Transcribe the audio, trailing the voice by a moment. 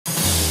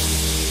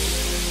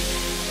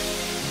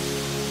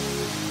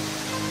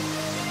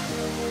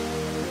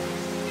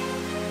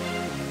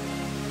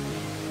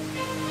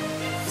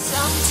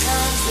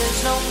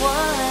there's no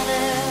one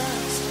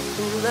else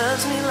who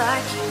loves me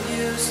like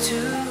you used to.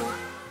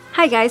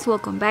 Hi guys,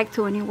 welcome back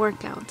to a new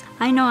workout.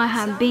 I know I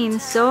have been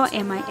so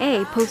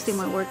MIA posting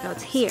my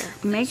workouts here.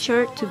 Make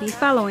sure to be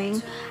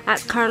following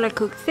at Carla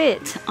Cook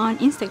Fit on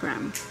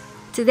Instagram.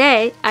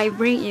 Today, I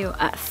bring you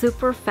a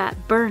super fat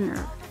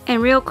burner.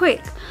 And real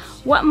quick,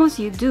 what must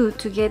you do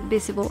to get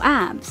visible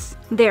abs?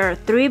 There are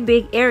 3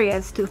 big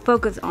areas to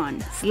focus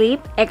on: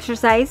 sleep,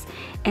 exercise,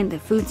 and the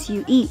foods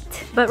you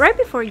eat. But right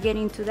before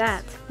getting to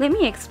that, let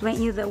me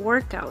explain you the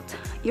workout.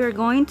 You're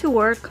going to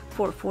work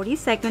for 40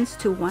 seconds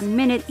to 1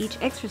 minute each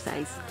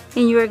exercise.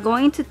 And you're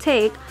going to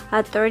take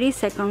a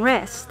 30-second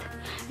rest.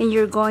 And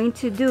you're going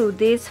to do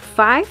this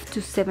 5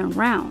 to 7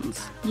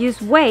 rounds.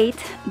 Use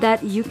weight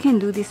that you can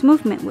do this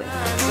movement with.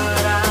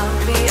 But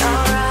I'll be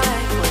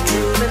alright, we're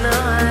moving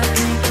on.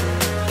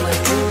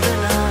 We're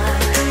moving on.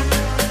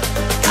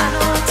 I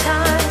know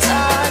time's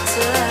hard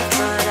to left,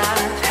 but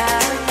I've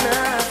had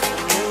enough.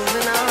 We're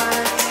moving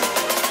on.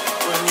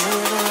 We're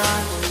moving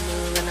on. We're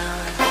moving on.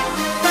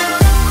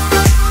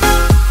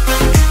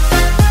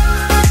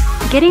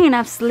 Getting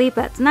enough sleep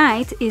at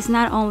night is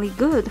not only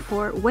good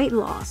for weight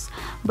loss,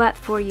 but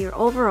for your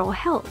overall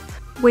health.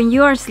 When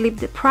you are sleep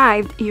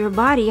deprived, your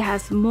body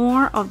has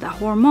more of the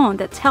hormone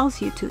that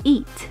tells you to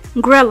eat,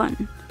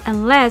 ghrelin,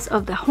 and less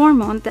of the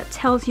hormone that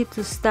tells you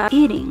to stop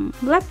eating,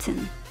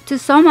 leptin. To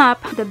sum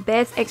up, the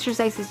best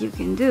exercises you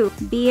can do: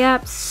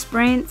 B-ups,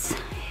 sprints,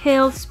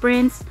 hill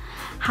sprints,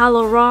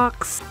 hollow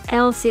rocks,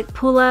 L-sit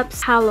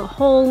pull-ups, hollow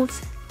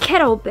holds,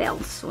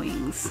 kettlebell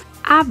swings,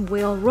 ab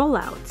wheel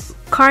rollouts,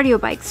 cardio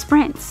bike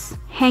sprints,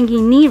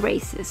 hanging knee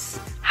races,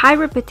 high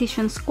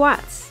repetition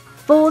squats,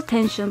 full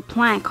tension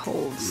plank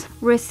holds,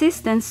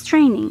 resistance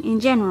training in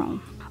general.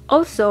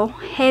 Also,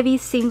 heavy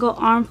single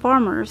arm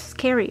farmers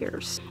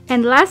carriers.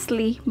 And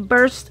lastly,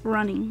 burst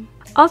running.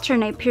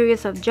 Alternate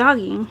periods of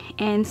jogging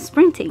and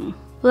sprinting.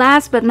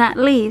 Last but not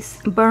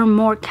least, burn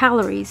more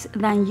calories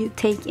than you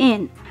take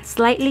in,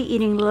 slightly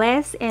eating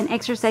less and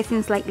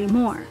exercising slightly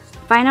more.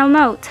 Final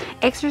note,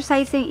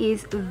 exercising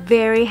is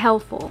very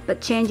helpful,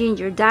 but changing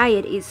your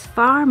diet is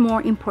far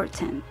more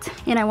important.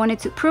 And I wanted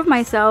to prove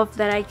myself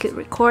that I could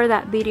record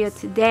that video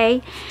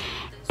today,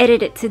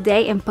 edit it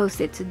today, and post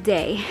it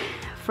today,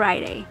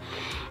 Friday.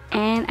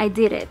 And I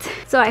did it.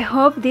 So I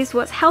hope this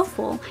was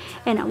helpful,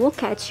 and I will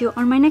catch you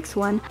on my next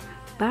one.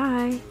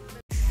 Bye!